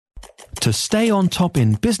To stay on top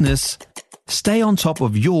in business, stay on top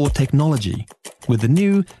of your technology with the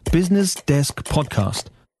new Business Desk podcast,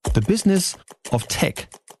 The Business of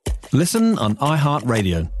Tech. Listen on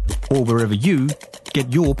iHeartRadio or wherever you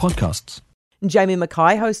get your podcasts. Jamie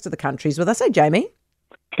Mackay, host of The Country's with us. Hey, Jamie.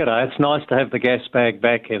 G'day. It's nice to have the gas bag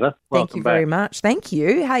back, Heather. Thank you very much. Thank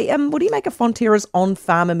you. Hey, what do you make of Fonterra's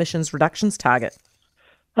on-farm emissions reductions target?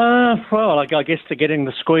 Well, I guess they're getting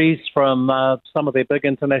the squeeze from some of their big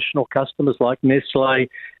international customers like Nestle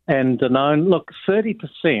and Danone. Look,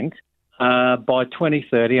 30% by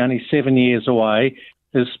 2030, only 7 years away,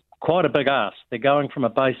 is quite a big ask. They're going from a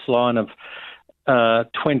baseline of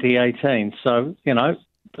 2018. So,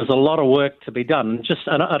 there's a lot of work to be done.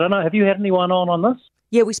 I don't know, have you had anyone on this?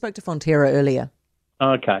 Yeah, we spoke to Fonterra earlier.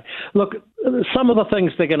 Okay. Look, some of the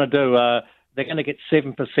things they're going to do, they're going to get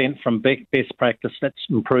 7% from best practice. That's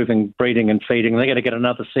improving breeding and feeding. They're going to get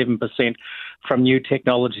another 7% from new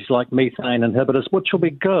technologies like methane inhibitors, which will be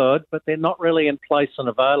good, but they're not really in place and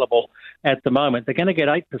available at the moment. They're going to get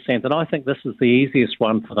 8%, and I think this is the easiest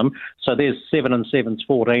one for them. So there's 7 and 7's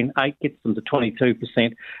 14. 8 gets them to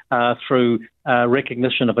 22% through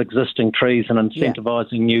recognition of existing trees and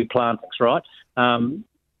incentivising new plantings, right?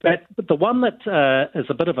 But the one that is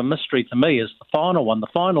a bit of a mystery to me is the final one, the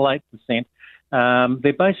final 8%.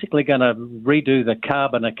 They're basically going to redo the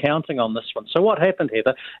carbon accounting on this one. So what happened,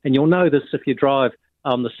 Heather, and you'll know this if you drive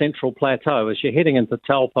on the Central Plateau, as you're heading into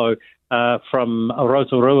Taupo from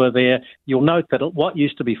Rotorua there, you'll note that what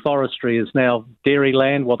used to be forestry is now dairy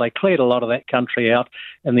land. Well, they cleared a lot of that country out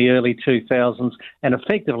in the early 2000s, and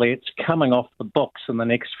effectively it's coming off the books in the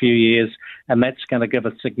next few years, and that's going to give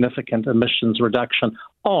a significant emissions reduction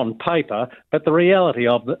on paper. But the reality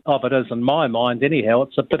of it is, in my mind anyhow,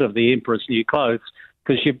 it's a bit of the emperor's new clothes,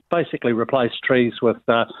 because you basically replace trees with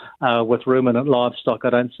ruminant livestock. I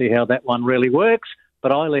don't see how that one really works.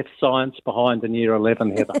 But I left science behind in year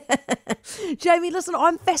 11, Heather. Jamie, listen,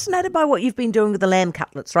 I'm fascinated by what you've been doing with the lamb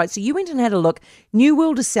cutlets, right? So you went and had a look. New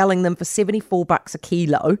World is selling them for $74 a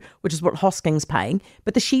kilo, which is what Hosking's paying.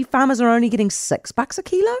 But the sheep farmers are only getting $6 a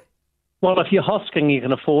kilo? Well, if you're Hosking, you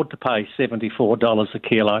can afford to pay $74 a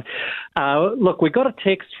kilo. Look, we got a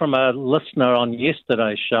text from a listener on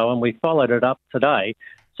yesterday's show, and we followed it up today,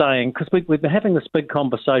 saying, because we've been having this big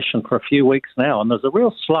conversation for a few weeks now, and there's a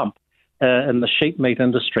real slump in the sheep meat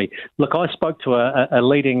industry. Look, I spoke to a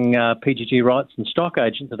leading PGG rights and stock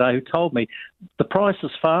agent today who told me the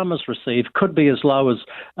prices farmers receive could be as low as,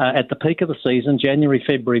 at the peak of the season, January,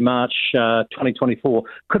 February, March 2024,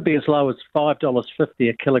 could be as low as $5.50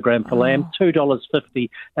 a kilogram for lamb, $2.50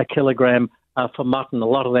 a kilogram for mutton. A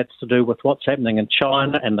lot of that's to do with what's happening in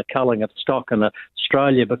China and the culling of stock in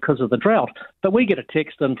Australia because of the drought. But we get a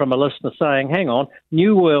text in from a listener saying, hang on,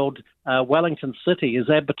 New World Wellington City is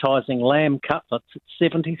advertising lamb cutlets at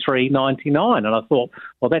 $73.99. And I thought,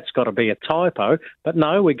 well, that's got to be a typo. But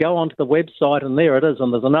no, we go onto the website and there it is.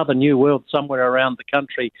 And there's another New World somewhere around the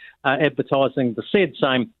country advertising the said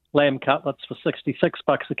same lamb cutlets for $66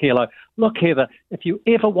 a kilo. Look, Heather, if you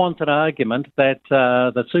ever want an argument that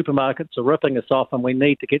the supermarkets are ripping us off and we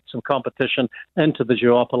need to get some competition into the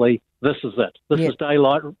duopoly, this is it. This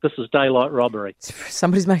is daylight robbery.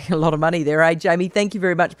 Somebody's making a lot of money there, eh, Jamie? Thank you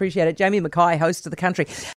very much. Appreciate it. Jamie Mackay, host of The Country.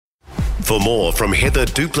 For more from Heather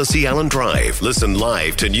Duplessis Allen Drive, listen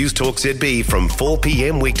live to News Talk ZB from 4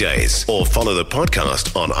 p.m. weekdays or follow the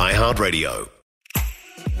podcast on iHeartRadio.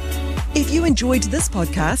 If you enjoyed this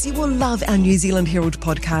podcast, you will love our New Zealand Herald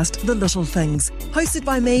podcast, The Little Things, hosted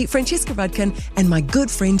by me, Francesca Rudkin, and my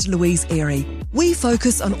good friend Louise Airy. We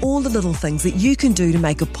focus on all the little things that you can do to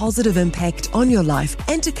make a positive impact on your life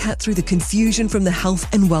and to cut through the confusion from the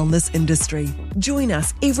health and wellness industry. Join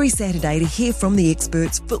us every Saturday to hear from the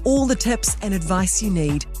experts for all the tips and advice you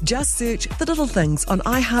need. Just search The Little Things on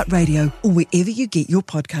iHeartRadio or wherever you get your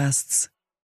podcasts.